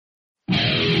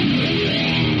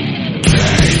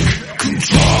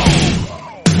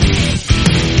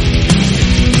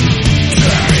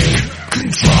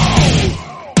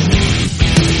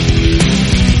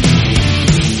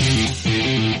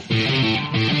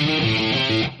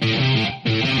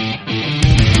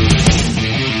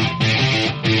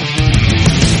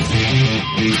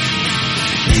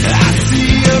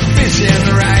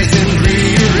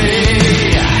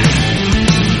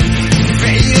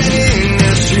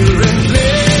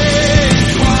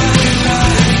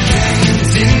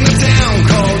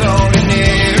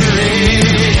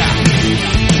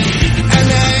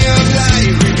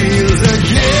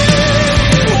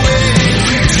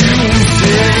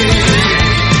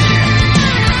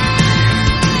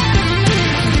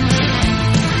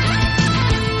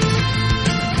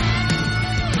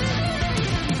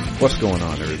What's going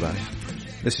on, everybody?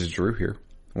 This is Drew here.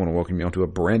 I want to welcome you onto a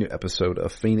brand new episode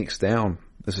of Phoenix Down.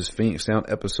 This is Phoenix Down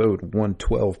episode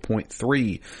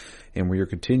 112.3, and we are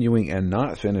continuing and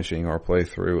not finishing our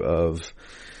playthrough of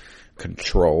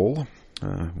Control.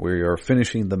 We are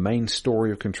finishing the main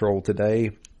story of Control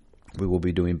today. We will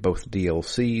be doing both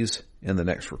DLCs in the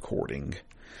next recording.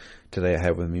 Today I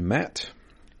have with me Matt.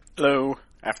 Hello.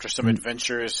 After some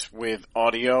adventures with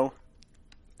audio,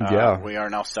 we are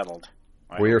now settled.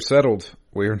 We are settled.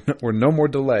 We're no more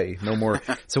delay. No more.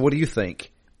 So what do you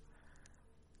think?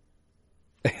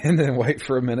 And then wait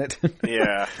for a minute.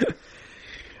 Yeah.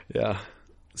 Yeah.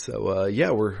 So we're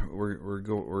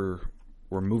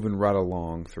moving right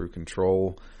along through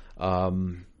Control.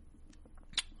 I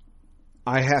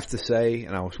have to say,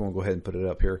 and I just want to go ahead and put it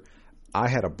up here, I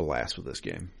had a blast with this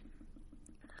game.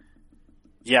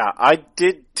 Yeah, I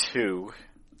did too.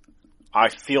 I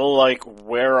feel like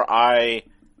where I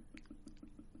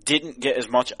didn't get as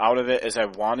much out of it as I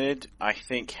wanted, I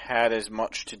think had as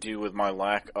much to do with my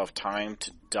lack of time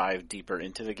to dive deeper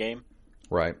into the game.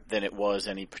 Right. Than it was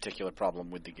any particular problem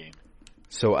with the game.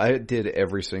 So I did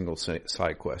every single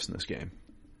side quest in this game.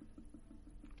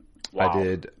 Wow.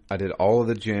 I did all of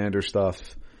the janitor stuff.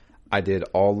 I did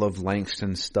all of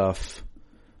Langston's stuff.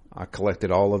 I collected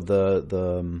all of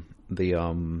the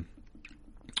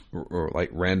like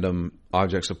random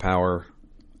objects of power.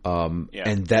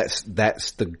 And that's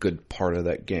the good part of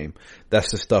that game. That's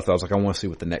the stuff that I was like, I want to see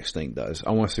what the next thing does.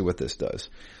 I want to see what this does.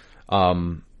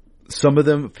 Some of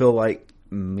them feel like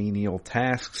menial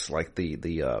tasks, like the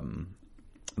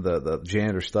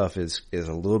janitor stuff is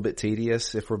a little bit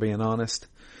tedious, if we're being honest.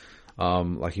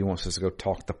 Like he wants us to go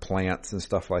talk to plants and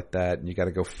stuff like that, and you got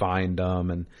to go find them.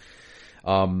 And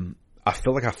I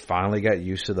feel like I finally got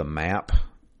used to the map.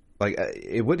 Like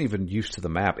it wasn't even used to the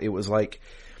map. It was like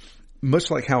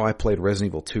much like how I played Resident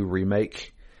Evil 2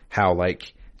 Remake. How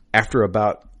like after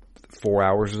about 4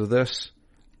 hours of this,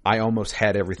 I almost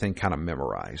had everything kind of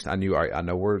memorized. I knew I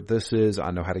know where this is.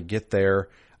 I know how to get there.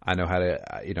 I know how to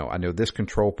I know this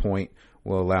control point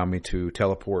will allow me to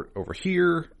teleport over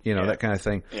here, that kind of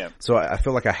thing. Yeah. So I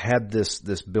feel like I had this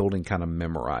building kind of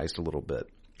memorized a little bit.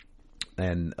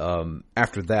 And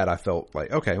after that, I felt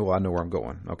like, okay, well, I know where I'm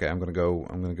going. Okay, I'm going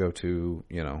to go to,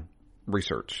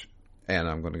 research, and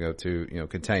I'm going to go to,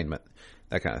 containment,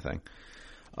 that kind of thing.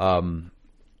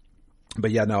 But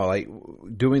yeah, no, like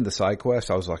doing the side quest,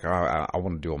 I was like, I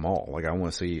want to do them all. Like I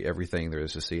want to see everything there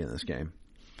is to see in this game.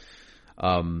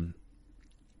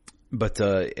 But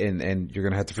and you're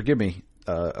going to have to forgive me.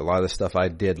 A lot of the stuff I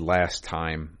did last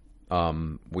time,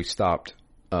 we stopped,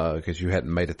 cause you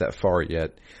hadn't made it that far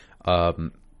yet.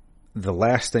 The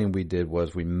last thing we did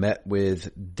was we met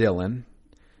with Dylan,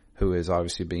 who is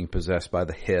obviously being possessed by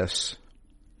the hiss.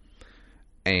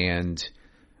 And,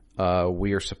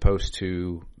 we are supposed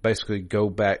to basically go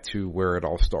back to where it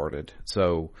all started.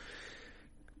 So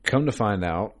come to find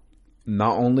out,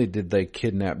 not only did they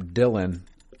kidnap Dylan,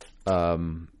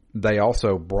 they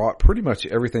also brought pretty much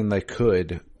everything they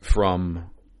could from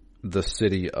the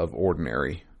city of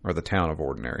Ordinary, or the town of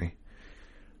Ordinary.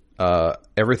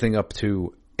 Everything up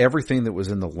to everything that was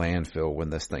in the landfill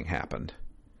when this thing happened.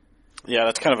 Yeah,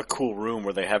 that's kind of a cool room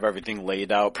where they have everything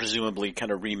laid out, presumably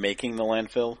kind of remaking the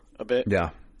landfill a bit. Yeah.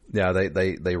 Yeah,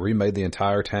 they remade the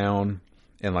entire town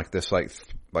in like this like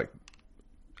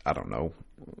I don't know,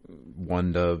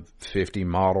 1 to 50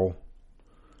 model.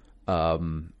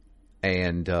 And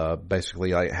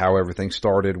basically like how everything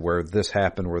started, where this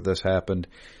happened.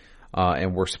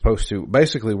 And we're supposed to,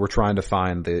 basically we're trying to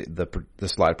find the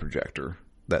slide projector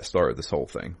that started this whole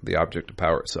thing, the object of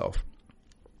power itself.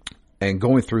 And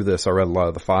going through this, I read a lot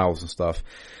of the files and stuff.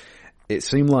 It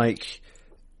seemed like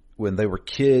when they were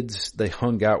kids, they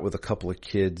hung out with a couple of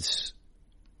kids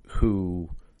who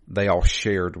they all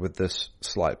shared with this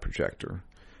slide projector.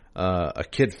 A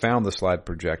kid found the slide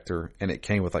projector, and it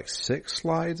came with like 6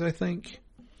 slides, I think.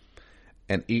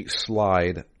 And each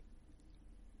slide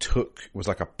was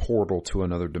like a portal to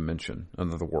another dimension,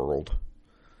 another world.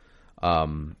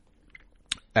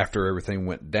 After everything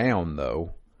went down,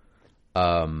 though,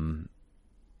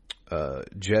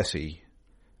 Jessie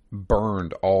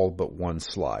burned all but 1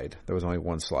 slide. There was only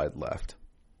 1 slide left.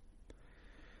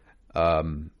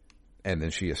 And then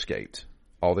she escaped.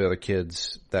 All the other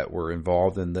kids that were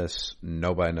involved in this,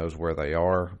 nobody knows where they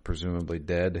are, presumably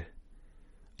dead.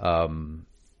 And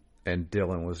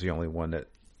Dylan was the only one that,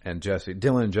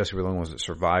 Dylan and Jessie were the only ones that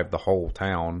survived the whole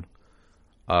town.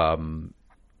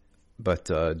 But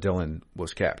Dylan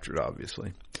was captured,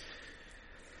 obviously.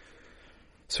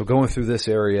 So going through this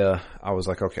area, I was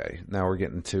like, okay, now we're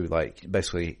getting to like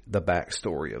basically the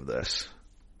backstory of this.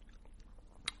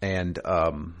 And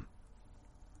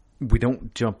We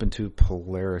don't jump into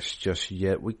Polaris just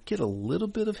yet. We get a little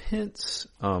bit of hints.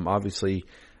 Obviously,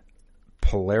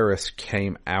 Polaris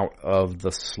came out of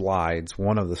the slides.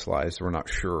 One of the slides, we're not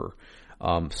sure.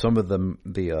 Some of them,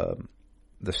 the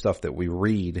stuff that we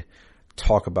read,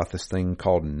 talk about this thing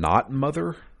called Not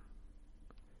Mother,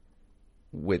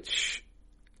 which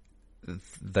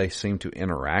they seem to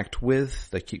interact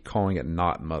with. They keep calling it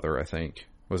Not Mother, I think.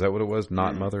 Was that what it was?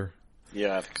 Not Mother?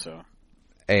 Yeah, I think so.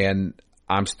 And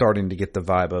I'm starting to get the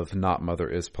vibe of Not Mother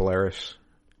is Polaris.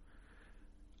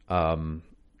 But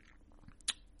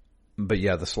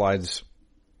yeah, the slides,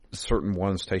 certain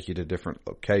ones take you to different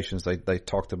locations. They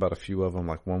talked about a few of them.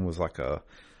 Like one was like a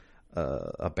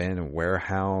abandoned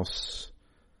warehouse.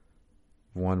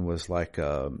 One was like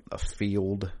a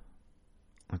field,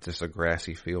 just a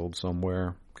grassy field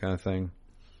somewhere kind of thing.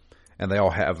 And they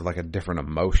all have like a different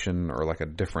emotion or like a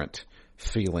different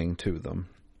feeling to them.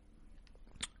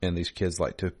 And these kids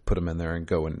like to put them in there and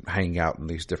go and hang out in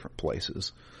these different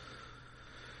places.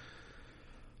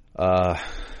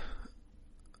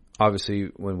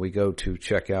 Obviously, when we go to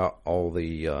check out all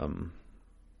the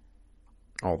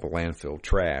landfill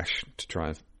trash to try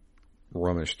and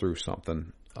rummage through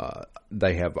something,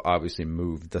 they have obviously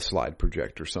moved the slide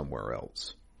projector somewhere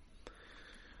else.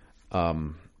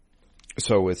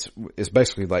 So it's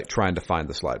basically like trying to find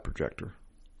the slide projector.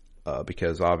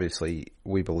 Because obviously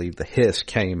we believe the hiss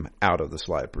came out of the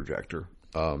slide projector.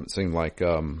 It seemed like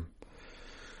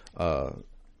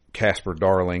Casper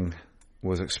Darling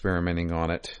was experimenting on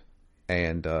it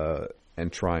and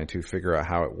trying to figure out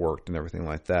how it worked and everything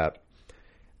like that.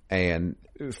 And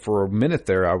for a minute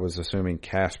there, I was assuming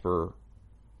Casper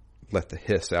let the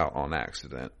hiss out on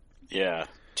accident. Yeah,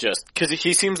 just because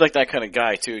he seems like that kind of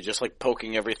guy too, just like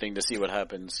poking everything to see what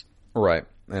happens. Right,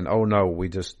 and oh no, we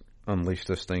just unleashed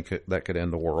this thing that could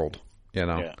end the world, you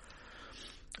know.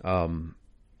 Yeah.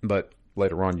 But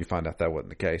later on, you find out that wasn't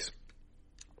the case.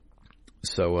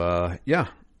 So yeah.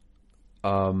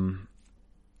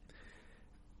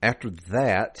 After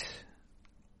that,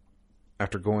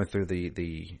 after going through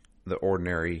the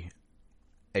ordinary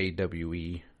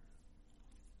AWE,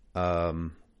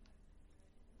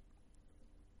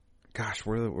 gosh,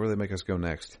 where do they make us go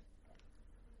next?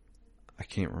 I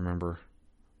can't remember.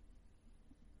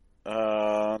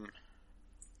 What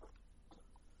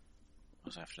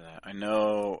was after that? I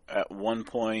know at one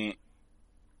point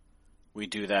we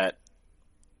do that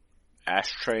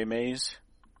ashtray maze.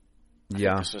 I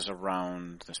think this is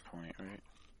around this point, right?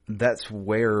 That's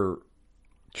where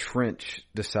Trench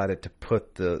decided to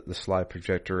put the slide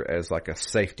projector as like a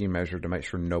safety measure to make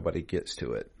sure nobody gets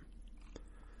to it.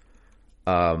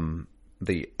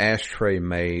 The ashtray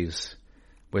maze,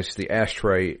 which the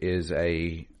ashtray is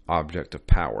a object of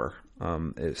power.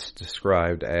 It's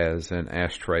described as an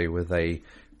ashtray with a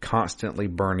constantly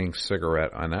burning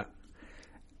cigarette on it,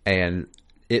 and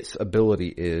its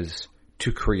ability is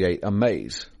to create a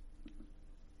maze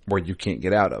where you can't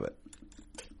get out of it.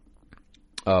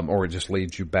 Or it just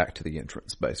leads you back to the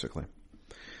entrance, basically.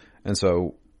 And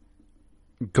so,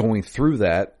 going through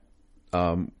that,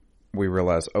 we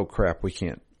realize, oh crap, we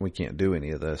can't do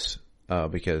any of this,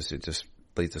 because it just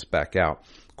leads us back out.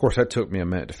 Of course, that took me a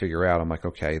minute to figure out. I'm like,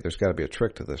 okay, there's got to be a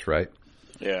trick to this, right?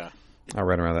 Yeah. I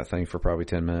ran around that thing for probably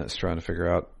 10 minutes trying to figure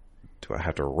out, do I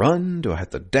have to run? Do I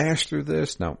have to dash through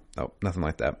this? No, nothing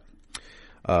like that.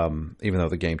 Even though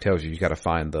the game tells you got to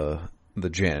find the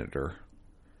janitor.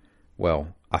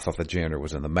 Well, I thought the janitor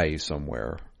was in the maze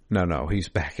somewhere. No, he's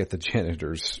back at the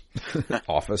janitor's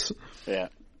office. Yeah.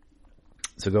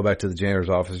 So go back to the janitor's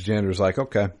office. The janitor's like,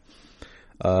 okay,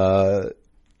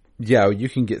 yeah, you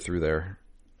can get through there.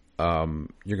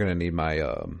 You're gonna need my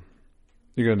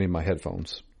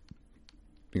headphones.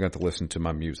 You're gonna have to listen to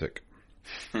my music.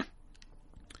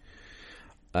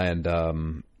 And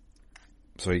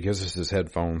so he gives us his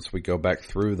headphones. We go back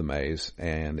through the maze,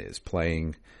 and it's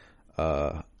playing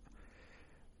the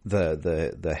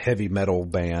heavy metal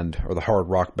band or the hard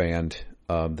rock band,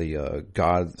 the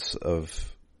Gods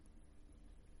of,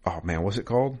 oh man, what's it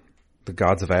called? The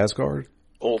Gods of Asgard?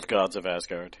 Old Gods of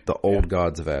Asgard. The Old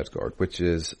Gods of Asgard, which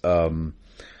is a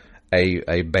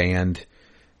band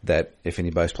that, if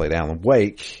anybody's played Alan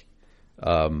Wake,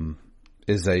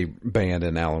 is a band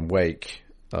in Alan Wake.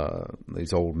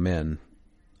 These old men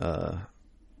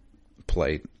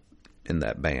played in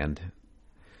that band.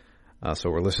 So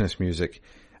we're listening to this music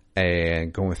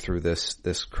and going through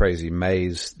this crazy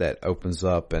maze that opens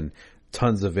up, and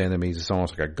tons of enemies. It's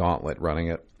almost like a gauntlet running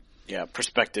it. Yeah,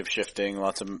 perspective shifting,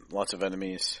 lots of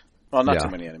enemies. Well, not too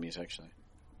many enemies, actually.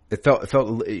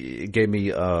 It gave me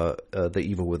the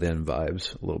Evil Within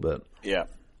vibes a little bit. Yeah.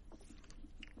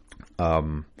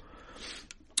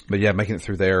 But yeah, making it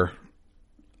through there.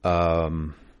 There's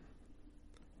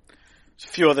a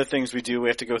few other things we do. We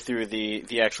have to go through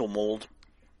the actual mold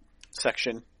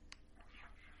section.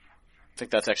 I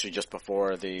think that's actually just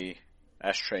before the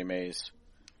ashtray maze.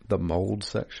 The mold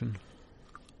section?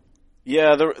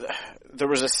 Yeah, there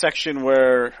was a section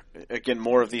where, again,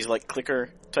 more of these like clicker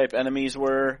type enemies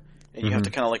were, and you have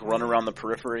to kind of like run around the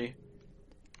periphery.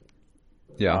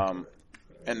 Yeah.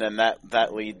 And then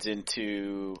that leads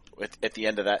into, at the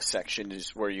end of that section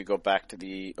is where you go back to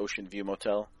the Ocean View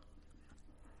Motel.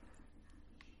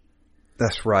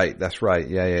 That's right.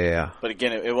 Yeah. But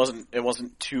again, it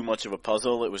wasn't too much of a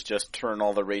puzzle. It was just turn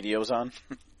all the radios on.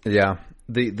 Yeah.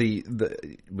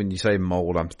 The when you say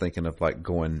mold, I'm thinking of like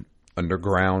going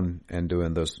underground and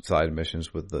doing those side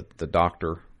missions with the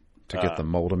doctor to get the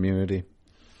mold immunity.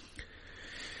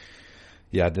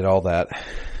 Yeah, I did all that.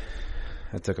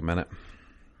 It took a minute.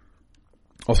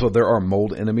 Also, there are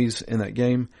mold enemies in that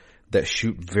game that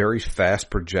shoot very fast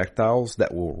projectiles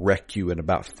that will wreck you in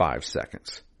about 5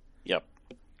 seconds. Yep.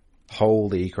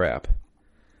 Holy crap.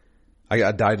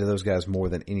 I died to those guys more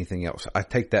than anything else. I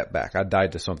take that back. I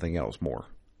died to something else more.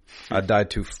 I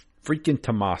died to freaking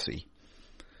Tomasi.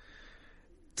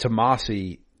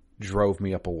 Tomasi drove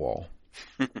me up a wall.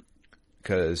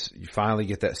 Because you finally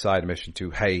get that side mission to,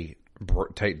 hey,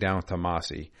 take down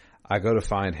Tomasi. I go to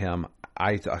find him.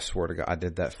 I swear to God, I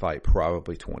did that fight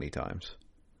probably 20 times.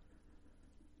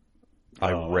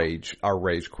 I rage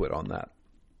quit on that.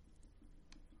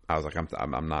 I was like,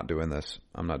 I'm not doing this.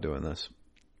 I'm not doing this.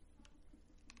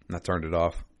 And I turned it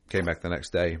off, came back the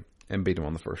next day, and beat him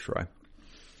on the first try.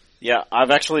 Yeah,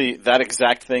 that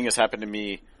exact thing has happened to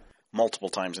me multiple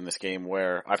times in this game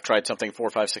where I've tried something 4,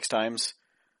 5, 6 times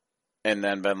and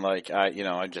then been like,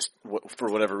 I just,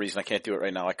 for whatever reason, I can't do it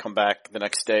right now. I come back the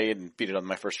next day and beat it on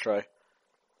my first try.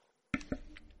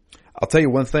 I'll tell you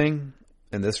one thing,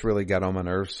 and this really got on my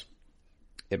nerves.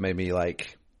 It made me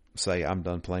say I'm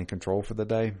done playing Control for the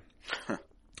day.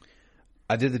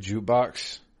 I did the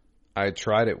jukebox. I had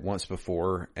tried it once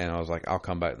before, and I was like, I'll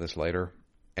come back to this later.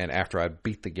 And after I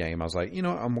beat the game, I was like,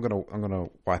 I'm gonna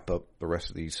wipe up the rest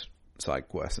of these side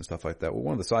quests and stuff like that. Well,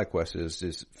 one of the side quests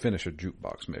is finish a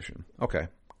jukebox mission. Okay.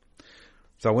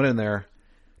 So I went in there.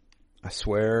 I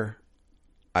swear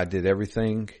I did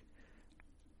everything.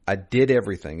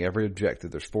 Every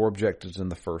objective. There's 4 objectives in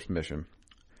the first mission.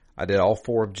 I did all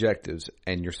 4 objectives,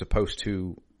 and you're supposed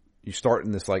to, you start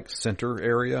in this center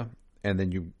area, and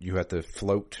then you have to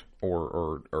float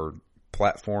or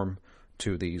platform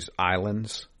to these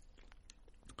islands.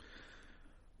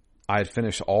 I had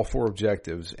finished all 4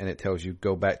 objectives, and it tells you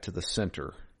go back to the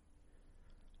center.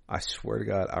 I swear to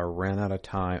God, I ran out of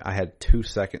time. I had 2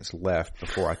 seconds left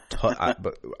before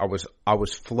but I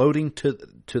was floating to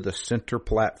the center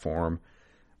platform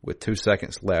with 2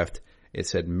 seconds left. It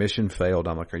said mission failed.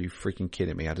 I'm like, are you freaking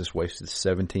kidding me? I just wasted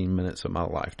 17 minutes of my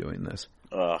life doing this.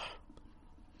 I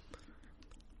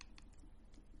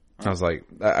was like,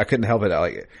 I couldn't help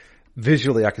it.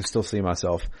 Visually, I could still see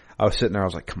myself. I was sitting there. I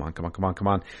was like, come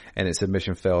on. And it said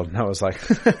mission failed. And I was like,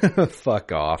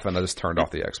 fuck off. And I just turned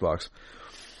off the Xbox.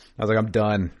 I was like, I'm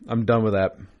done. I'm done with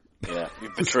that. Yeah, you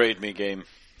betrayed me, game.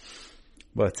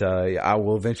 But I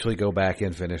will eventually go back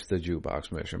and finish the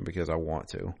jukebox mission because I want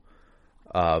to.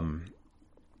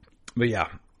 But yeah.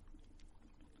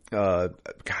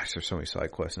 Gosh, there's so many side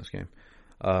quests in this game.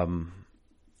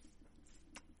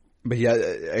 But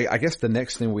yeah, I guess the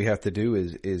next thing we have to do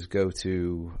is go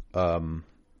to,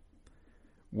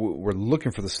 we're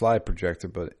looking for the slide projector,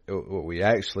 but what we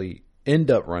actually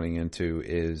end up running into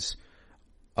is,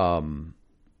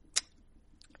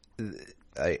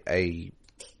 a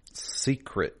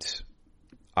secret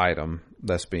item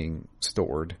that's being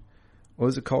stored. What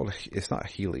is it called? It's not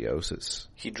Helios. It's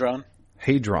Hedron.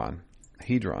 Hedron.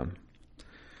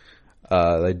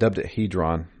 They dubbed it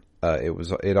Hedron.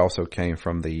 It also came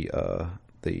from the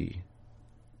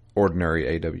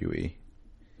ordinary AWE.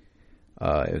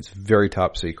 It's very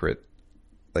top secret.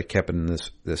 They kept it in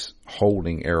this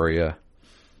holding area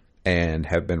and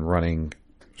have been running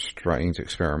strange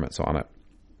experiments on it.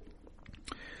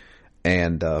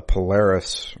 And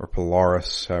Polaris,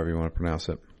 however you want to pronounce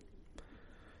it,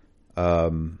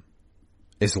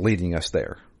 is leading us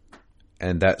there.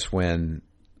 And that's when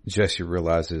Jesse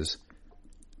realizes,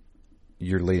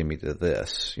 you're leading me to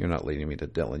this. You're not leading me to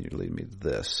Dylan. You're leading me to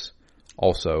this.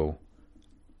 Also,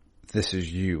 this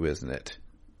is you, isn't it?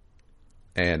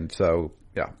 And so,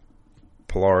 yeah,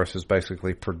 Polaris is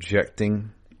basically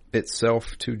projecting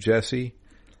itself to Jesse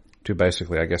to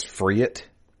basically, I guess, free it.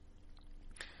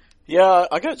 Yeah,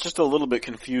 I got just a little bit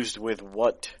confused with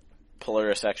what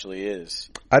Polaris actually is.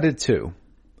 I did too.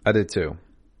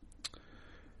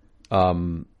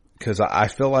 Because I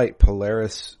feel like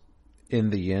Polaris in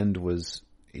the end was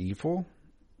evil.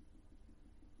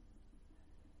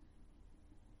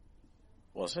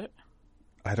 Was it?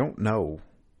 I don't know.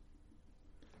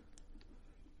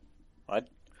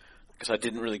 Because I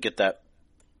didn't really get that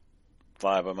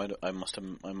vibe. I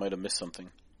might have missed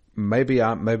something. Maybe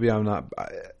I'm not.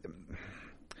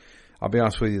 I'll be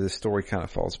honest with you. The story kind of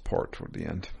falls apart toward the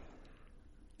end.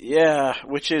 Yeah,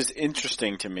 which is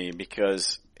interesting to me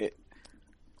because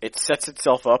it sets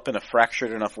itself up in a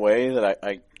fractured enough way that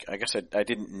I guess I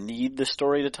didn't need the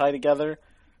story to tie together.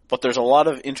 But there's a lot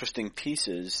of interesting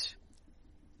pieces,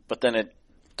 but then it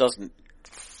doesn't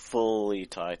fully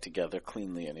tie together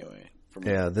cleanly anyway. For me.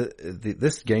 Yeah,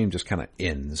 this game just kind of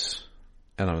ends,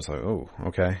 and I was like, oh,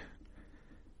 okay.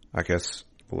 I guess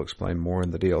we'll explain more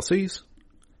in the DLCs.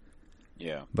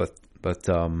 Yeah. But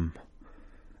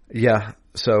yeah,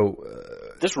 so...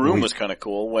 this room was kind of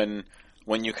cool when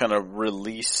you kind of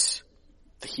release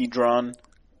the Hedron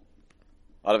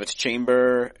out of its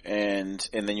chamber, and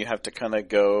then you have to kind of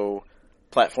go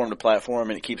platform to platform,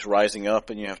 and it keeps rising up,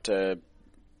 and you have to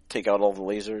take out all the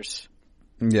lasers.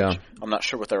 Yeah. I'm not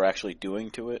sure what they're actually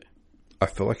doing to it. I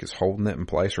feel like it's holding it in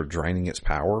place or draining its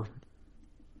power.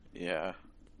 Yeah.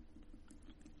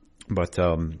 But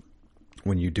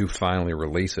when you do finally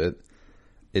release it,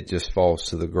 it just falls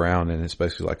to the ground, and it's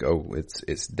basically like, oh,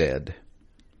 it's dead.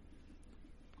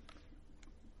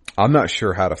 I'm not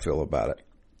sure how to feel about it.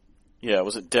 Yeah,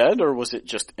 was it dead or was it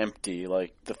just empty?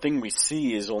 Like, the thing we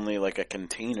see is only like a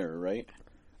container, right?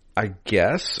 I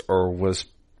guess, or was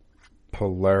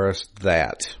Polaris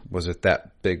that? Was it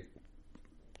that big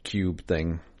cube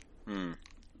thing?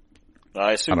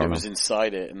 I assumed it was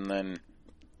inside it, and then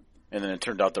it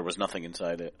turned out there was nothing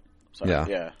inside it. So,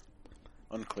 yeah.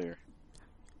 Unclear.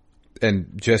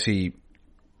 And Jesse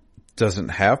doesn't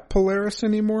have Polaris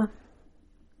anymore?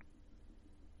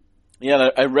 Yeah,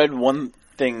 I read one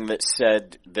thing that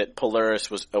said that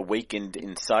Polaris was awakened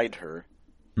inside her,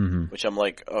 which I'm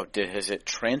like, oh, has it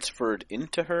transferred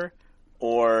into her?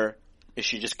 Or is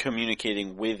she just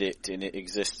communicating with it and it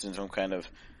exists in some kind of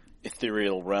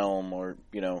ethereal realm, or,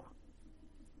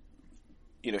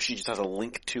 she just has a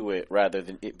link to it rather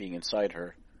than it being inside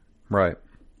her? Right.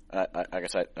 I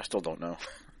guess I still don't know.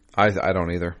 I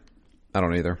don't either.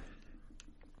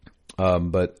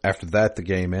 But after that, the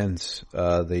game ends.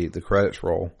 The credits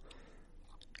roll,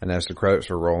 and as the credits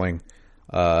are rolling,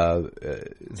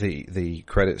 the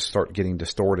credits start getting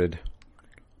distorted,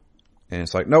 and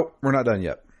it's like, nope, we're not done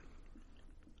yet.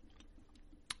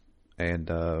 And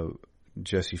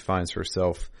Jessie finds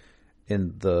herself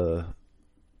in the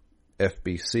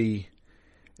FBC,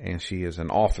 and she is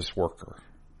an office worker.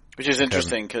 Which is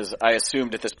interesting, because I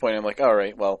assumed at this point, I'm like, all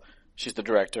right, well, she's the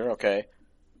director, okay.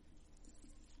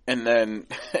 And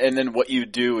then what you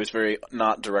do is very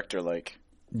not director-like.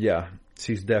 Yeah,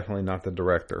 she's definitely not the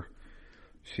director.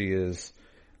 She is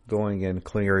going and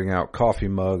clearing out coffee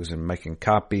mugs and making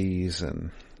copies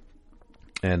and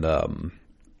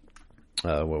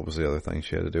what was the other thing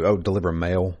she had to do? Oh, deliver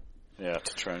mail. Yeah,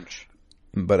 to Trench.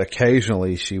 But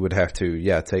occasionally she would have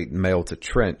to, take mail to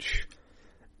Trench.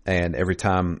 And every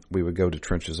time we would go to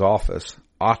Trench's office,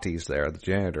 Otti's there, the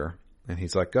janitor, and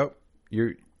he's like, "Oh,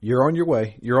 you're on your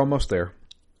way. You're almost there."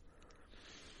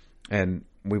 And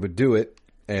we would do it,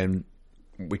 and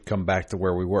we'd come back to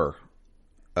where we were,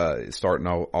 starting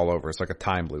all over. It's like a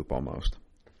time loop almost.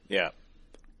 Yeah.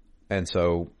 And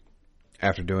so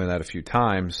after doing that a few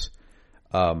times,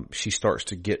 she starts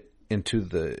to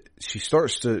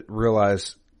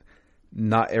realize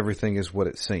not everything is what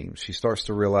it seems. She starts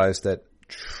to realize that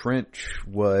Trench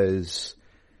was...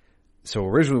 So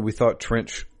originally we thought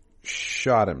Trench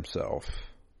shot himself.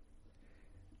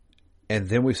 And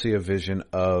then we see a vision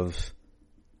of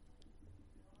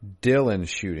Dylan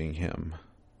shooting him.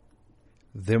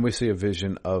 Then we see a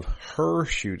vision of her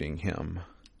shooting him.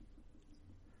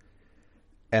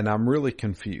 And I'm really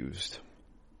confused.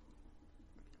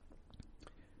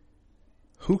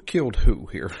 Who killed who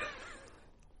here?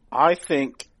 I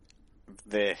think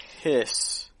the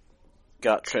hiss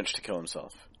got Trench to kill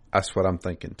himself. That's what I'm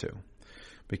thinking too.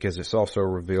 Because it's also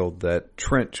revealed that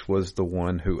Trench was the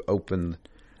one who opened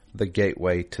the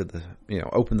gateway to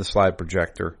opened the slide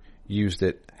projector, used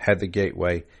it, had the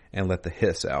gateway, and let the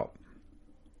hiss out.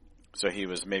 So he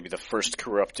was maybe the first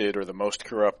corrupted or the most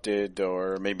corrupted,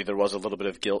 or maybe there was a little bit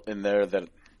of guilt in there that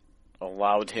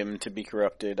allowed him to be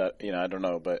corrupted. I don't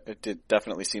know, but it did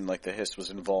definitely seem like the hiss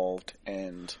was involved,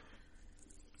 and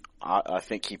I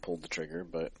think he pulled the trigger,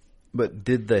 but... But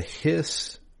did the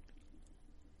hiss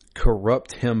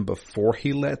corrupt him before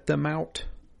he let them out?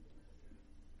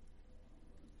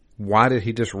 Why did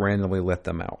he just randomly let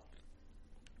them out?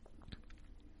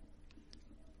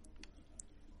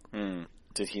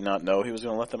 Did he not know he was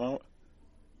going to let them out?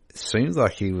 It seems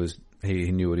like he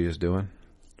knew what he was doing.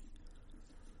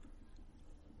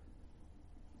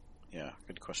 Yeah,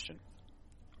 good question.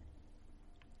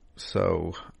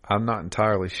 So, I'm not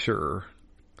entirely sure.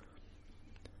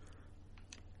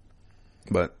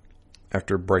 But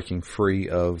after breaking free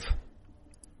of...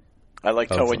 I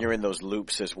liked how when you're in those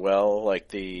loops as well, like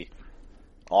the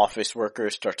office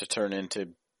workers start to turn into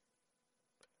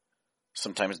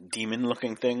sometimes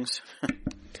demon-looking things.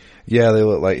 Yeah, they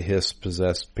look like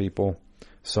Hiss-possessed people.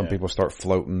 Some people start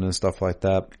floating and stuff like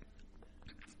that.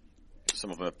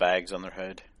 Some of them have bags on their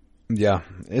head. Yeah,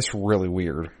 it's really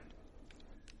weird.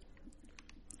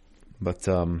 But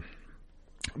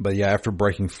yeah, after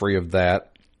breaking free of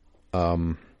that,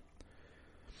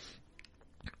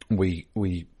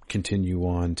 we continue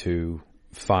on to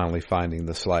finally finding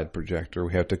the slide projector.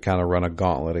 We have to kind of run a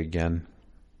gauntlet again.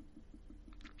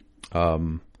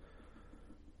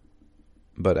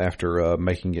 But after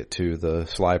making it to the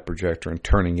slide projector and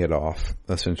turning it off,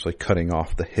 essentially cutting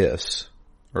off the hiss,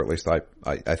 or at least I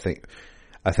think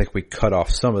we cut off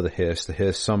some of the hiss.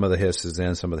 Some of the hiss is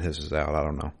in, some of the hiss is out. I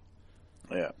don't know.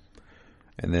 Yeah.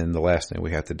 And then the last thing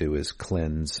we have to do is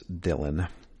cleanse Dylan.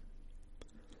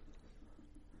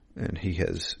 And he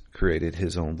has created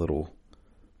his little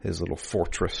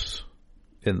fortress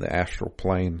in the astral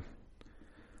plane.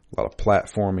 A lot of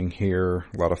platforming here,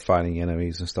 a lot of fighting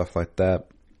enemies and stuff like that.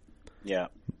 Yeah.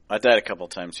 I died a couple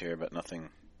times here, but nothing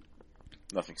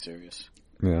serious.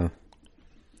 Yeah.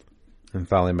 And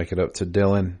finally make it up to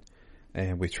Dylan,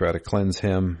 and we try to cleanse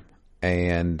him,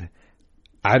 and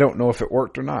I don't know if it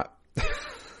worked or not.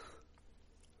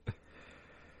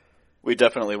 We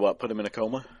definitely, put him in a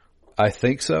coma? I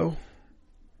think so.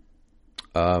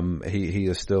 He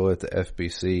is still at the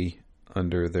FBC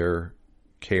under their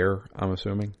care, I'm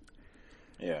assuming.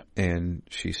 Yeah. And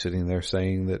she's sitting there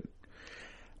saying that,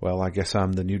 well, I guess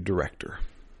I'm the new director.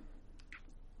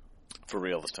 For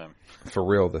real this time. For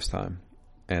real this time.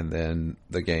 And then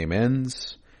the game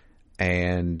ends,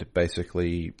 and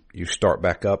basically you start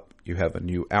back up. You have a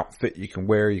new outfit you can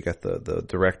wear. You got the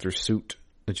director's suit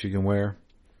that you can wear.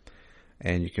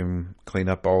 And you can clean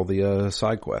up all the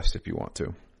side quests if you want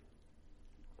to.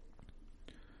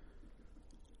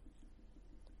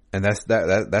 And that's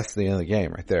the end of the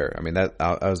game right there. I mean, I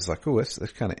was like, oh, this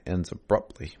kind of ends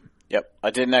abruptly. Yep.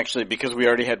 I didn't actually, because we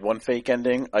already had one fake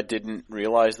ending, I didn't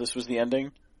realize this was the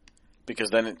ending. Because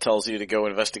then it tells you to go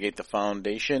investigate the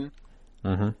foundation.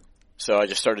 Mm-hmm. So I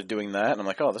just started doing that, and I'm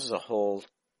like, oh, this is a whole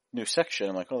new section.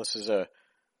 I'm like, oh,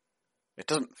 it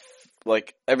doesn't,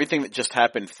 like, everything that just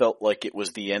happened felt like it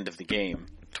was the end of the game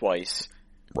twice.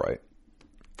 Right.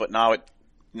 But now it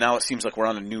seems like we're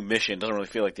on a new mission. It doesn't really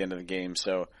feel like the end of the game.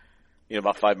 So,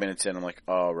 about 5 minutes in, I'm like,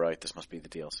 oh, right, this must be the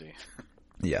DLC.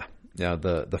 Yeah. Yeah,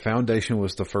 the Foundation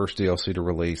was the first DLC to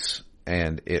release,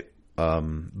 and it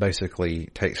basically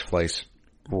takes place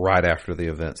right after the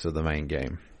events of the main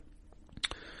game.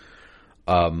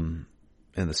 And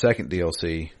the second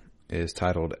DLC is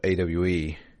titled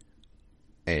AWE,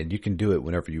 and you can do it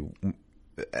whenever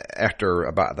after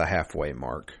about the halfway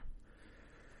mark.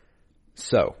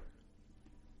 So,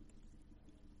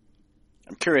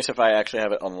 I'm curious if I actually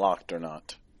have it unlocked or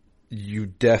not. You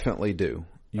definitely do.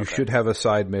 You should have a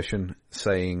side mission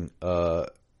saying,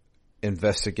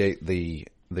 investigate the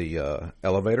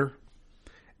elevator,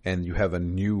 and you have a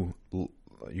new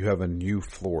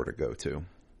floor to go to.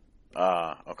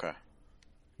 Okay.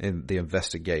 In the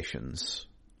investigations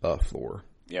floor,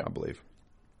 I believe.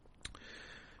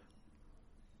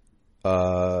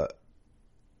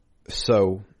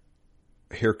 So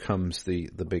here comes the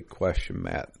big question,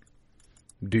 Matt.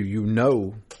 Do you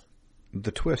know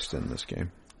the twist in this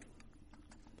game?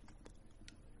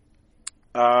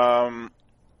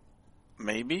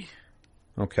 Maybe.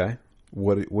 Okay.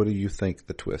 What do you think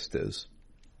the twist is?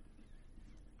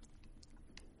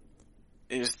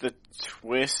 Is the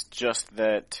twist just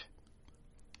that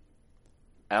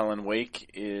Alan Wake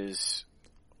is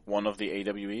one of the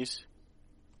AWEs?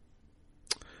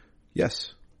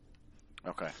 Yes.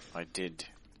 Okay. I did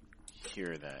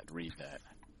read that.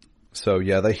 So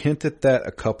yeah, they hinted that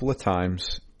a couple of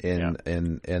times in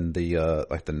the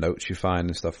like the notes you find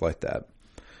and stuff like that.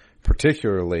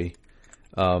 Particularly,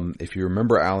 if you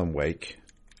remember Alan Wake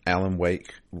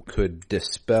could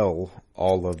dispel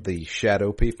all of the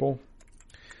shadow people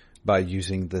by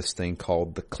using this thing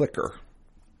called the clicker,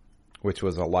 which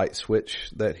was a light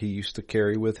switch that he used to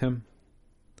carry with him.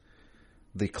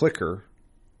 The clicker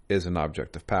is an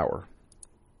object of power.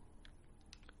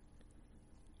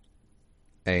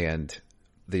 And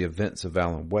the events of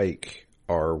Alan Wake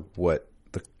are what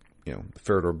the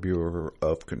Federal Bureau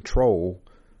of Control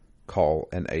call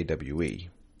an AWE,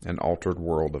 an Altered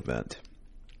World Event.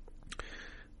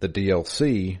 The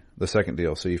DLC, the second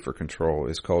DLC for Control,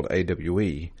 is called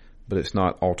AWE, but it's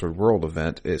not Altered World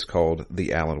Event. It's called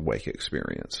the Alan Wake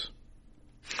Experience.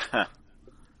 Huh.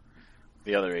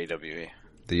 The other AWE.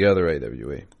 The other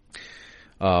AWE.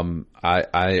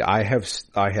 I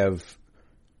have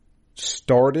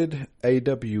started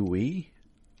AWE,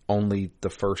 only the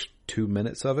first 2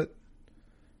 minutes of it.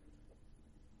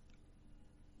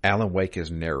 Alan Wake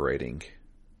is narrating.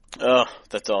 Oh,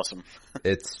 that's awesome.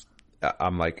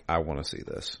 I'm like, I want to see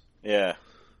this. Yeah.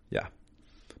 Yeah.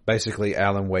 Basically,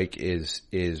 Alan Wake is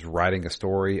writing a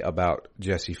story about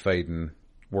Jesse Faden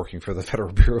working for the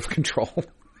Federal Bureau of Control.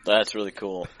 That's really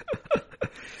cool.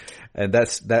 And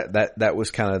that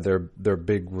was kind of their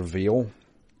big reveal,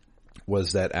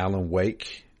 was that Alan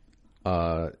Wake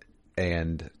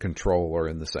and Control are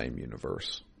in the same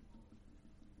universe.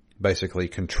 Basically,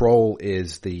 Control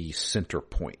is the center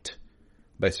point.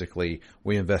 Basically,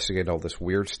 we investigate all this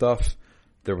weird stuff.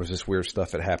 There was this weird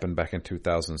stuff that happened back in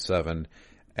 2007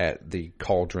 at the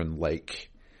Cauldron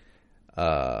Lake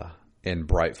in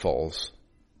Bright Falls,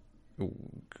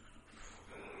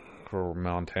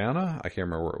 Montana? I can't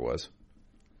remember where it was.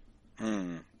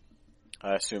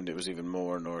 I assumed it was even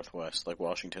more northwest, like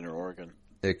Washington or Oregon.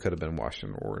 It could have been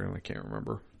Washington or Oregon. I can't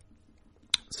remember.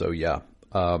 So, yeah.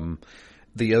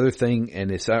 The other thing, and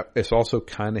it's also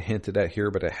kind of hinted at here,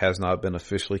 but it has not been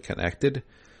officially connected,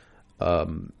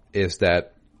 is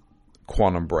that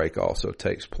Quantum Break also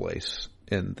takes place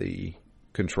in the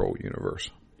Control universe.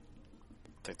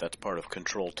 I think that's part of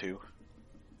Control 2.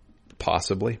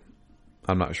 Possibly.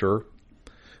 I'm not sure.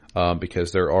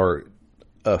 Because there are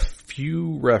a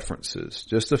few references,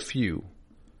 just a few,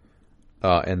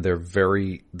 and they're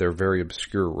very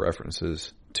obscure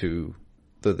references to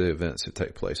the events that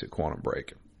take place at Quantum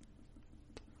Break.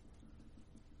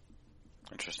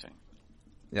 Interesting.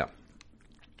 Yeah.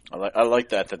 I like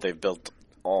that they've built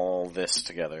all this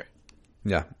together.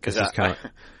 Yeah. Because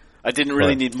I didn't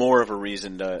really need more of a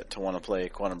reason to want to play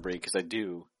Quantum Break, because I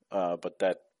do, but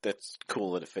that's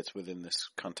cool that it fits within this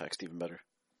context even better.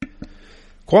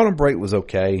 Quantum Break was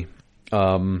okay.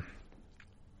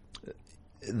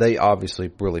 They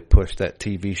obviously really pushed that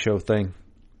TV show thing,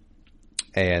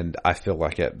 and I feel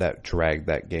like that dragged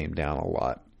that game down a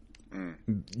lot.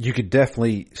 You could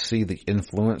definitely see the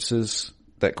influences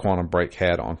that Quantum Break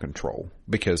had on Control,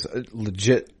 because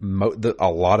legit,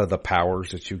 a lot of the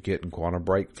powers that you get in Quantum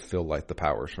Break feel like the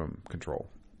powers from Control.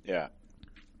 Yeah.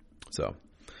 So,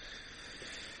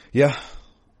 yeah.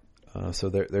 So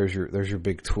there's your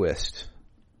big twist.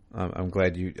 I'm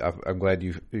glad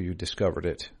you discovered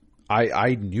it.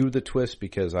 I knew the twist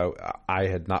because I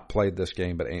had not played this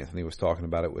game, but Anthony was talking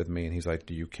about it with me, and he's like,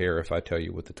 "Do you care if I tell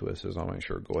you what the twist is?" I'm like,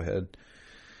 "Sure, go ahead."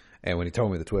 And when he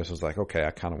told me the twist, I was like, "Okay,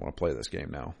 I kind of want to play this game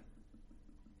now."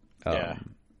 Yeah.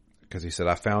 Because he said,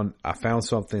 "I found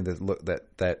something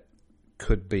that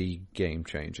could be game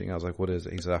changing." I was like, "What is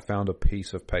it?" He said, "I found a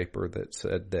piece of paper that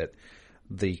said that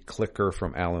the clicker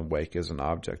from Alan Wake is an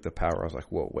object of power." I was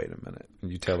like, "Whoa, wait a minute. Are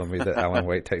you telling me that Alan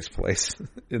Wake takes place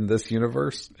in this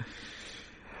universe?"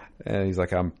 And he's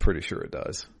like, "I'm pretty sure it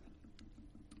does."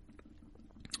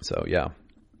 So, yeah.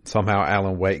 Somehow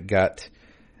Alan Wake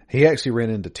he actually ran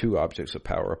into two objects of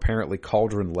power. Apparently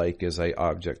Cauldron Lake is a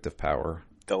object of power.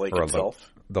 The lake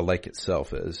itself? The lake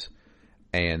itself is.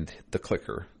 And the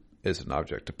clicker is an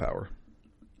object of power.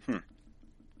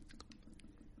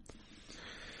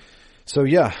 So,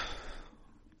 yeah.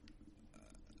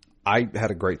 I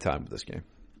had a great time with this game.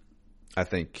 I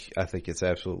think it's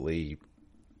absolutely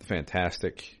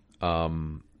fantastic.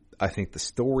 I think the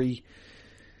story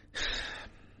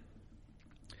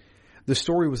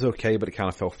was okay, but it kind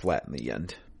of fell flat in the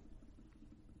end.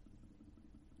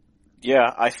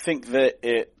 Yeah, I think that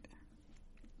it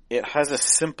has a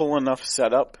simple enough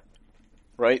setup,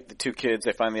 right? The two kids,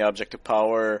 they find the object of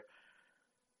power,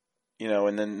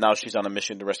 and then now she's on a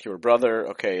mission to rescue her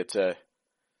brother. Okay, it's a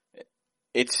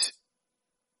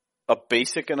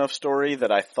basic enough story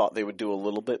that I thought they would do a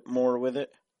little bit more with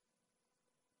it.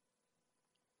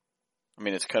 I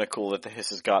mean, it's kind of cool that the hiss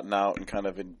has gotten out and kind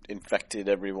of infected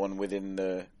everyone within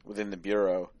the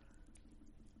Bureau.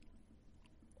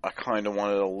 I kind of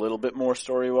wanted a little bit more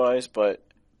story-wise, but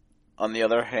on the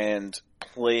other hand,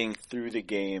 playing through the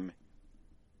game,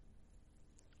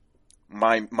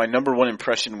 my number one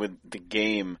impression with the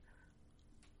game,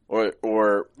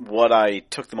 or what I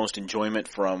took the most enjoyment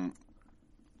from,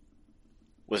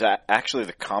 was actually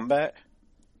the combat.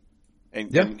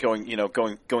 And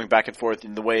going back and forth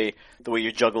in the way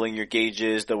you're juggling your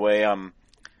gauges, the way I'm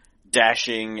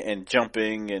dashing and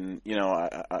jumping, and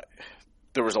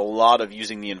there was a lot of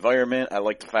using the environment. I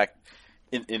liked the fact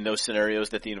in those scenarios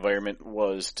that the environment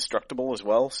was destructible as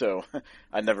well, so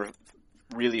I never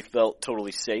really felt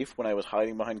totally safe when I was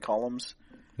hiding behind columns.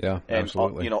 Yeah, and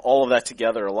absolutely. All of that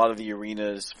together, a lot of the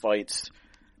arenas, fights,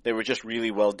 they were just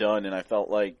really well done, and I felt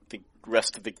like the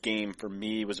rest of the game for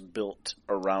me was built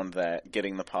around that,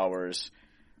 getting the powers,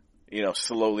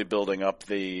 slowly building up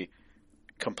the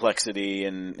complexity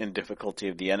and difficulty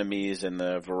of the enemies and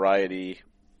the variety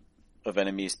of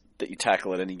enemies that you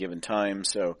tackle at any given time.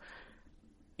 So,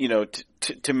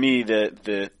 to me,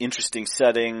 the interesting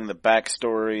setting, the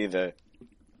backstory,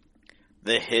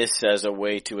 the hiss as a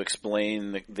way to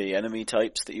explain the enemy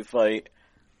types that you fight,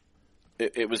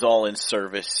 it was all in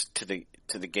service to the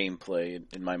gameplay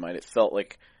in my mind. It felt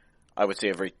like, I would say,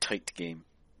 a very tight game.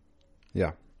 Yeah.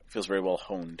 It feels very well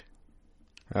honed.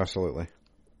 Absolutely.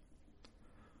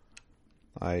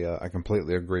 I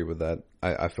completely agree with that.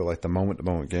 I feel like the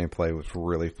moment-to-moment gameplay was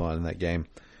really fun in that game.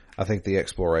 I think the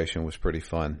exploration was pretty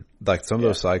fun. Like some of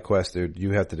those side quests, dude,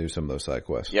 you have to do some of those side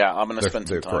quests. Yeah, I'm going to spend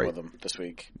some time great. with them this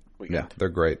weekend. Yeah, they're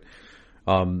great.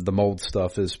 The mold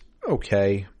stuff is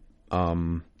okay.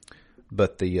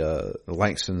 But the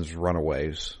Langston's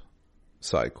Runaways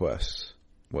side quests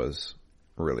was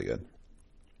really good.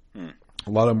 A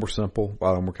lot of them were simple. A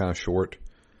lot of them were kind of short.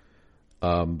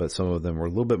 But some of them were a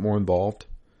little bit more involved.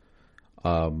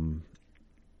 But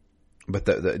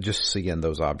just seeing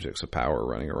those objects of power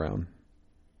running around,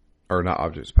 or not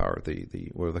objects of power, the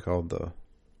what are they called? The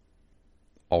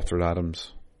altered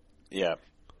items. Yeah.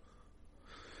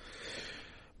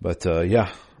 But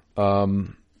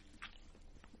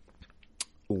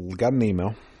we got an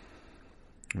email.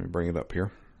 Let me bring it up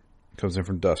here. It comes in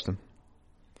from Dustin.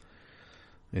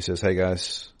 He says, "Hey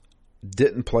guys.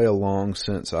 Didn't play along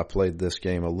since I played this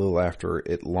game a little after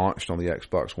it launched on the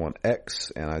Xbox One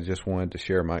X, and I just wanted to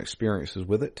share my experiences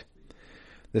with it.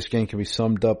 This game can be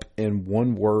summed up in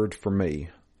one word for me: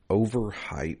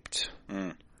 overhyped.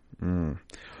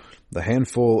 The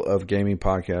handful of gaming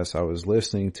podcasts I was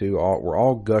listening to were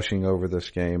all gushing over this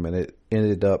game, and it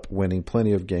ended up winning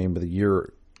plenty of Game of the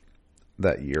Year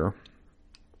that year.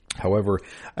 However,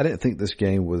 I didn't think this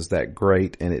game was that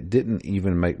great, and it didn't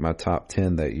even make my top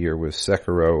 10 that year, with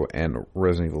Sekiro and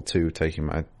Resident Evil 2 taking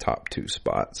my top 2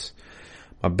 spots.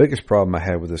 My biggest problem I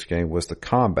had with this game was the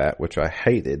combat, which I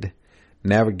hated,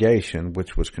 navigation,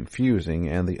 which was confusing,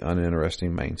 and the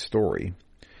uninteresting main story.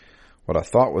 What I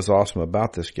thought was awesome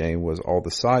about this game was all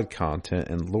the side content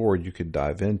and lore you could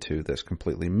dive into that's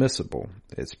completely missable.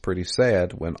 It's pretty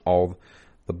sad when all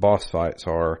the boss fights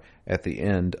are at the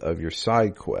end of your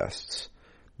side quests.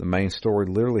 The main story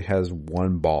literally has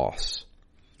one boss.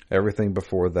 Everything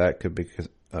before that could be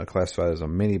classified as a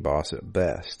mini-boss at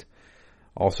best.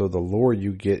 Also, the lore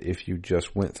you get if you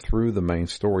just went through the main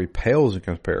story pales in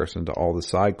comparison to all the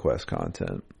side quest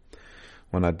content.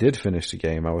 When I did finish the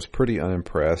game, I was pretty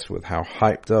unimpressed with how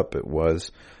hyped up it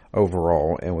was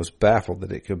overall, and was baffled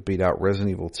that it could beat out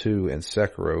Resident Evil 2 and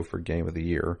Sekiro for Game of the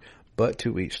Year, but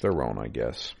to each their own, I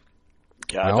guess.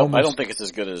 Yeah, I don't think it's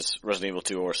as good as Resident Evil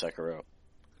 2 or Sekiro.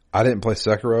 I didn't play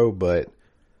Sekiro, but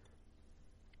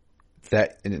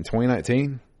that in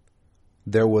 2019,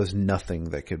 there was nothing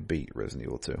that could beat Resident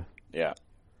Evil 2. Yeah,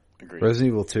 agreed.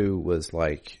 Resident Evil 2 was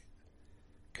like,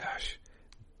 gosh,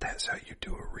 that's how you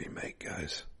do a remake,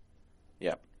 guys.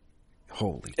 Yeah.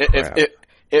 Holy crap.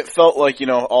 It felt like,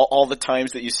 all the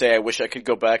times that you say, I wish I could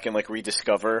go back and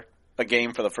rediscover a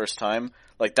game for the first time.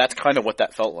 That's kind of what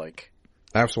that felt like.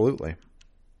 Absolutely.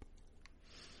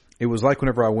 It was like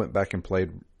whenever I went back and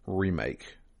played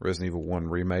Resident Evil 1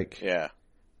 Remake. Yeah.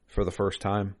 For the first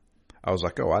time. I was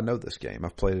like, oh, I know this game.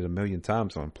 I've played it a million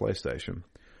times on PlayStation.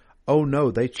 Oh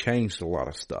no, they changed a lot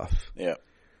of stuff. Yeah.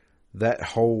 That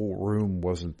whole room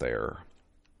wasn't there.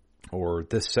 Or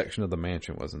this section of the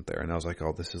mansion wasn't there. And I was like,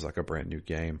 oh, this is like a brand new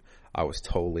game. I was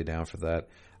totally down for that.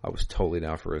 I was totally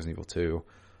down for Resident Evil 2.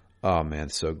 Oh man,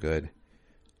 so good.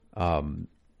 Oh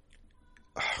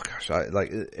gosh,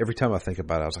 every time I think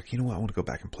about it, I was like, you know what? I want to go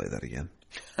back and play that again.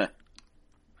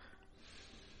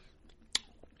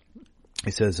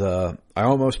 He says, I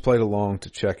almost played along to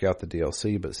check out the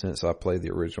DLC, but since I played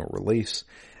the original release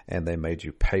and they made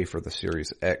you pay for the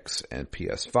Series X and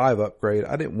PS5 upgrade,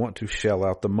 I didn't want to shell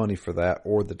out the money for that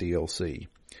or the DLC.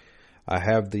 I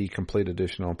have the complete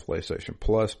edition on PlayStation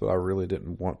Plus, but I really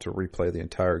didn't want to replay the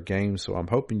entire game, so I'm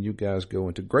hoping you guys go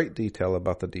into great detail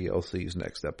about the DLCs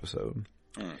next episode.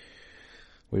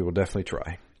 We will definitely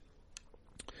try.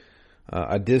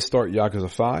 I did start Yakuza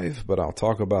 5, but I'll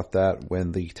talk about that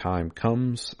when the time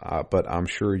comes, but I'm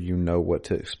sure you know what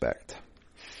to expect.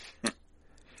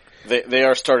 They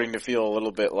are starting to feel a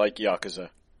little bit like Yakuza.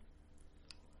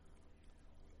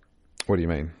 What do you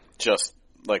mean? Just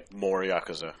like more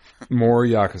Yakuza. More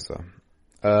Yakuza.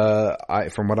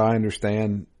 From what I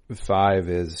understand, 5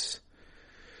 is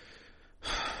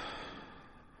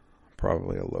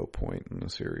probably a low point in the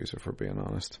series, if we're being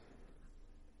honest.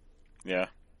 Yeah.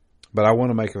 But I want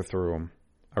to make it through them.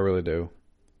 I really do.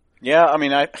 Yeah, I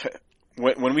mean,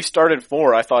 when we started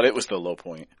 4, I thought it was the low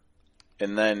point.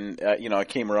 And then, I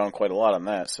came around quite a lot on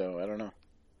that, so I don't know.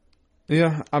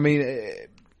 Yeah, I mean,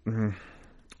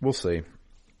 we'll see.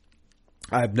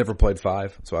 I've never played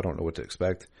 5, so I don't know what to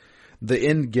expect. The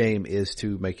end game is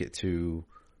to make it to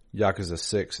Yakuza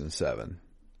 6 and 7.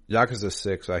 Yakuza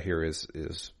 6, I hear,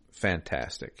 is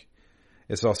fantastic.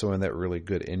 It's also in that really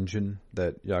good engine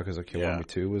that Yakuza Kiwami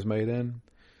 2 was made in.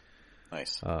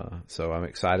 Nice. So I'm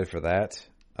excited for that.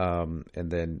 And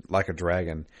then Like a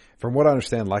Dragon. From what I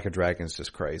understand, Like a Dragon is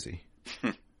just crazy.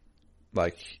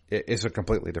 Like, it's a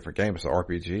completely different game. It's an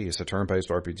RPG. It's a turn-based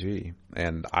RPG.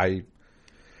 And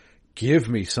give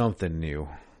me something new.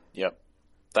 Yep.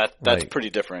 That's pretty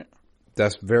different.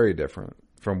 That's very different.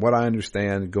 From what I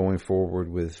understand, going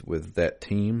forward with that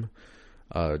team,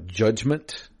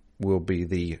 Judgment will be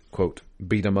the, quote,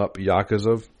 beat-em-up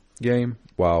Yakuza game,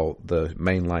 while the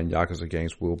mainline Yakuza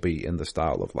games will be in the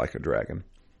style of Like a Dragon.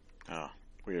 Oh,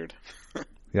 weird.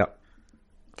 Yep.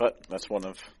 But that's one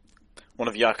of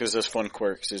Yakuza's fun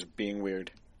quirks, is being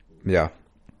weird. Yeah.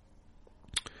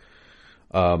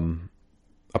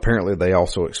 Apparently they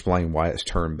also explain why it's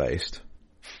turn-based.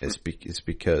 It's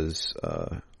because,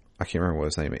 I can't remember what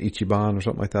his name is, Ichiban or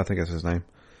something like that, I think that's his name.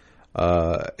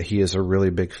 He is a really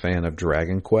big fan of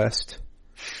Dragon Quest.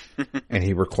 And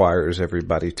he requires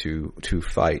everybody to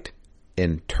fight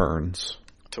in turns.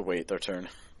 To wait their turn.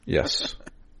 Yes.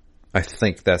 I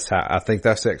think that's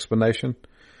the explanation.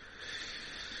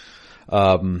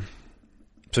 So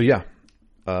yeah.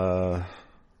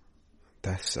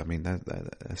 That's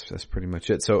pretty much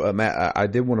it. So, Matt, I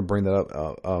did want to bring that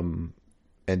up,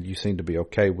 and you seem to be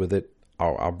okay with it.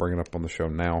 I'll bring it up on the show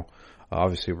now.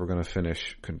 Obviously we're going to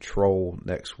finish Control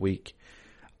next week.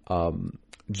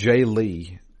 Jay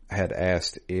Lee had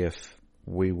asked if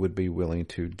we would be willing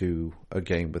to do a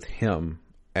game with him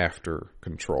after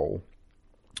Control.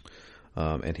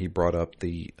 And he brought up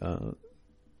the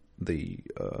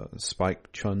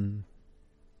Spike Chun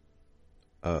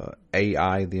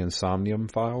AI, the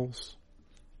Insomnium files.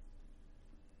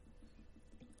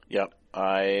 Yep,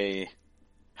 I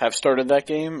have started that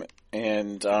game,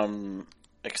 and I'm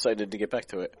excited to get back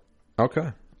to it.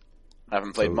 Okay. I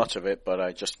haven't played much of it, but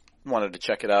I just wanted to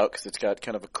check it out because it's got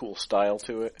kind of a cool style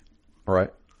to it. All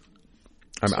right.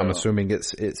 I'm assuming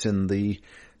it's in the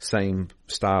same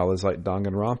style as like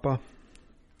Danganronpa.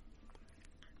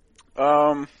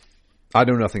 I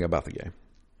know nothing about the game.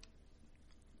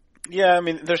 Yeah, I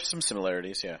mean, there's some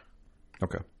similarities, yeah.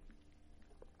 Okay.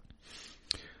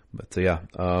 But yeah,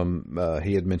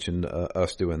 he had mentioned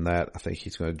us doing that. I think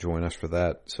he's going to join us for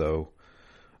that. So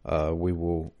we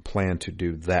will plan to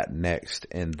do that next,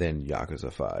 and then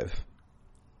Yakuza 5.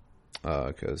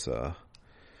 Because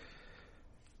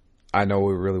I know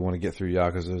we really want to get through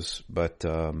Yakuza's, but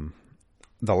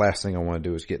the last thing I want to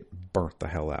do is get burnt the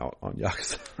hell out on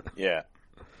Yakuza. Yeah.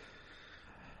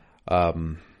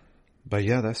 But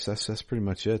yeah, that's pretty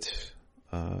much it.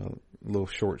 A little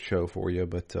short show for you,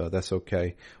 but that's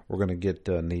okay. We're going to get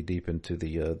knee deep into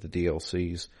the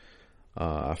DLCs.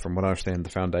 From what I understand, the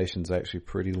Foundation's actually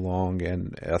pretty long,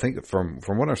 and I think from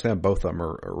what I understand, both of them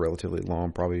are relatively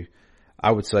long. Probably,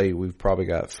 I would say we've probably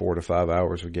got 4 to 5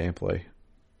 hours of gameplay.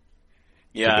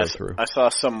 Yeah, I saw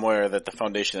somewhere that the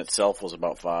Foundation itself was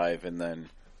about 5, and then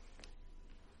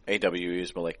AWE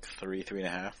is about like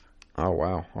 3.5. Oh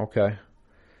wow! Okay.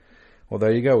 Well,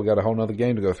 there you go. We got a whole nother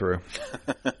game to go through.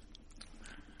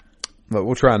 But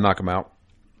we'll try and knock them out.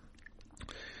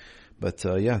 But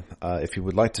if you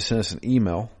would like to send us an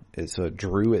email, it's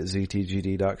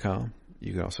drew@ztgd.com.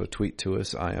 You can also tweet to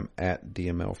us. I am at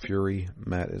DMLFury.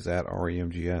 Matt is at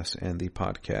REMGS. And the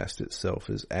podcast itself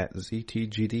is at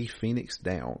ZTGD Phoenix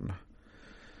Down.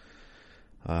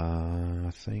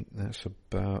 I think that's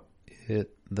about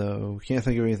it, though. Can't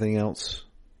think of anything else.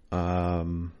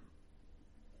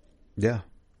 Yeah.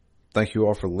 Thank you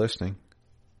all for listening.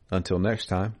 Until next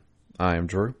time, I am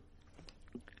Drew.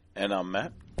 And I'm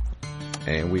Matt.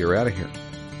 And we are out of here.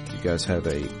 You guys have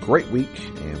a great week,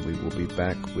 and we will be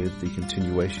back with the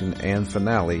continuation and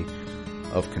finale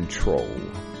of Control.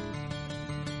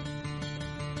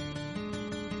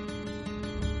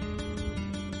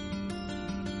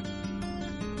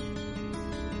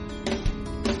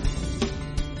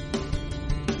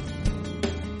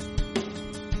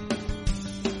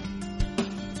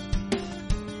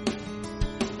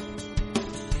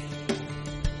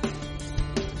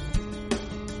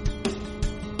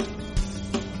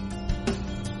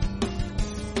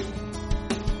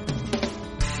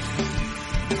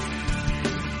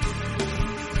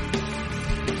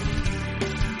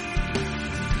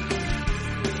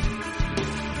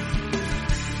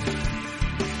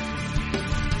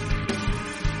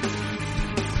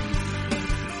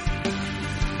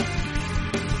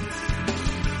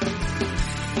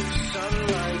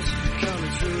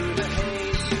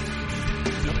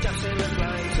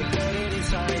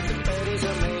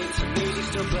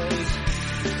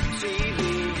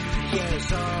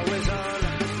 it's always on.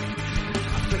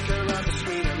 I flicker around the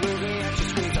screen, a movie action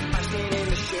screens. I'm fascinated in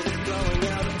the shit blowing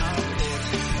out of it.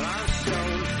 I'm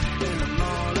stoned in the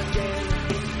mall again.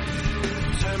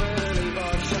 Terminally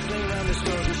bored, shuffling around the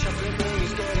stores and shuffling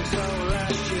things, getting so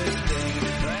last year's thing.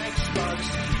 Xbox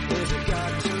is a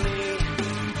god to me.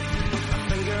 A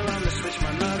finger on the switch,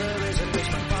 my mother is a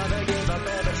bitch. My father gave up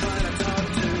ever trying to talk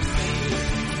to me.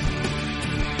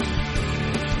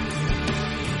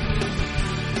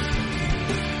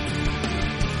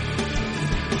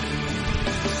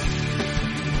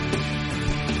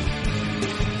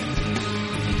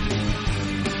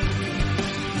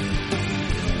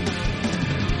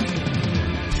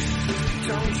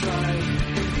 Don't try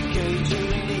engaging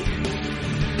me.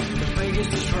 The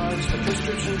biggest is drugs, the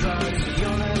prescription drugs.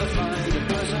 You'll never find a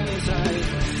person inside.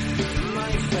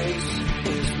 My face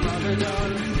is Mother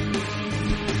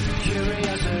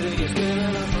Curiosity is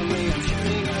given up on me. I'm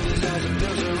shooting others as the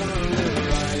pills are on the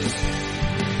rise.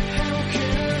 How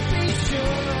can I be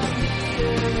sure I'm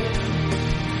here?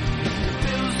 The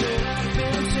pills that I've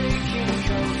been taking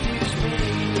confuse me.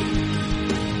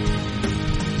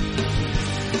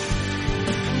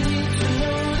 I need to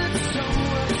know that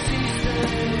someone sees them.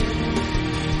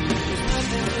 There's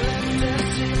nothing left that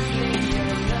simply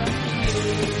I'm not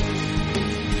here.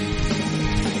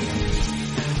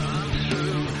 I'm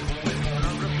through with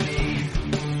pornography.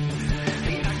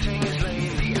 The acting is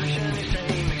lame, the action is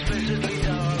tame, explicitly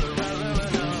dull, rather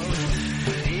than all.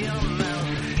 Your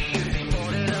mouth should be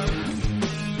boarded up.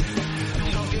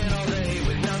 Talking all day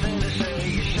with nothing to say.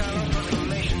 Your shallow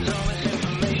proclamations, all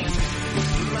misinformation.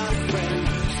 My friend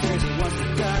says he wants to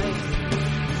die.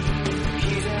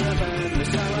 He's in a band, the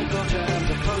silent culture,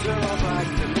 the clothes are all black,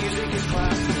 the music is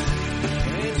clapped.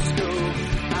 In school,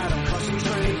 I don't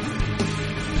concentrate.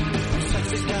 Sex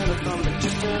is kind of fun, but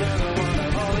just another one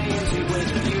of all the easy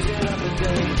ways of using up the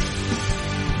day.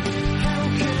 How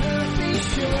can I be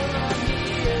sure I'm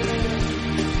here?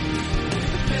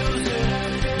 The pills that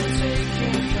I've been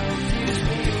taking confuse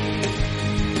me.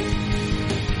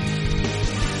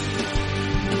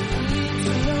 I need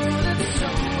to know that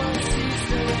someone sees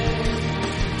them.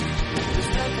 There's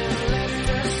nothing left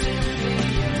that simply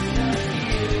I'm not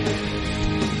here.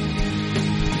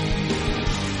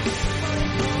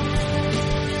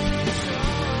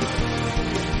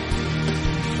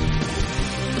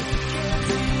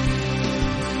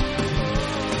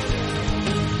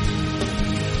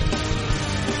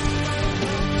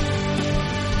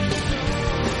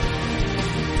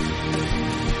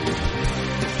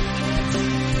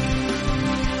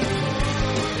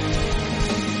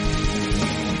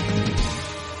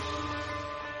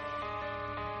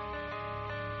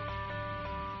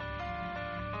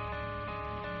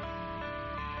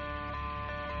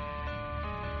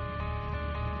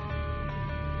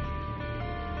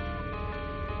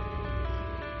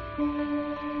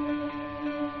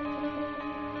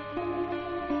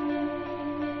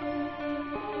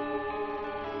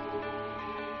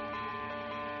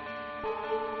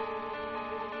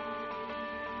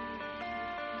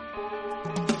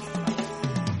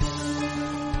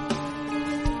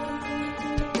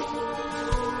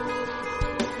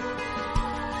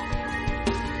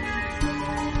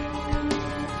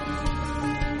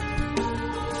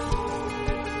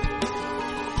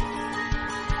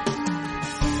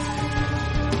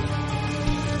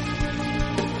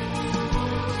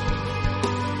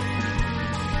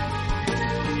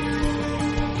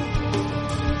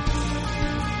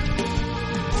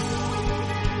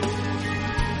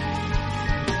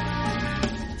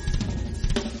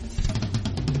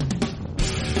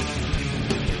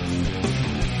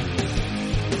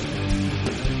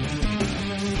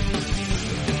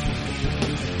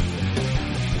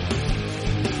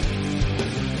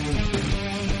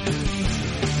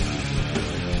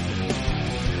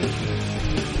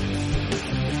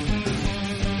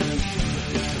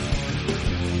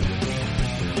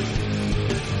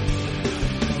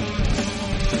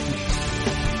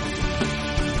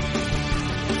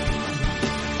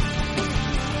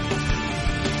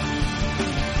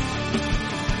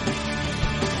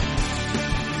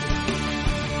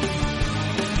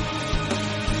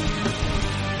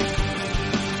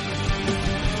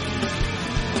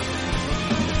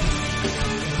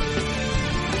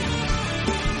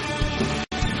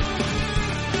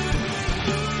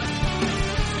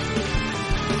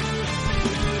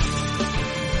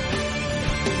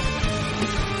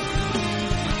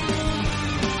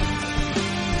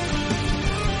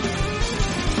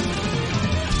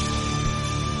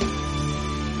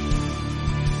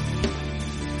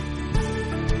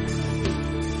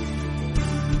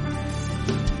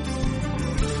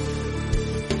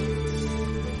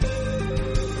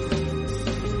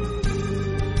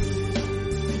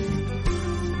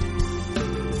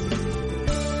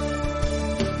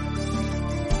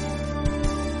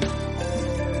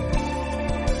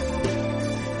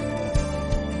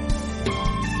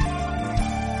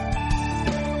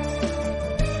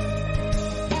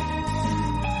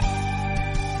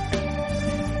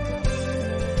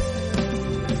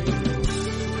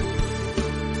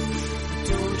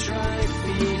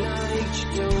 He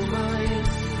liked to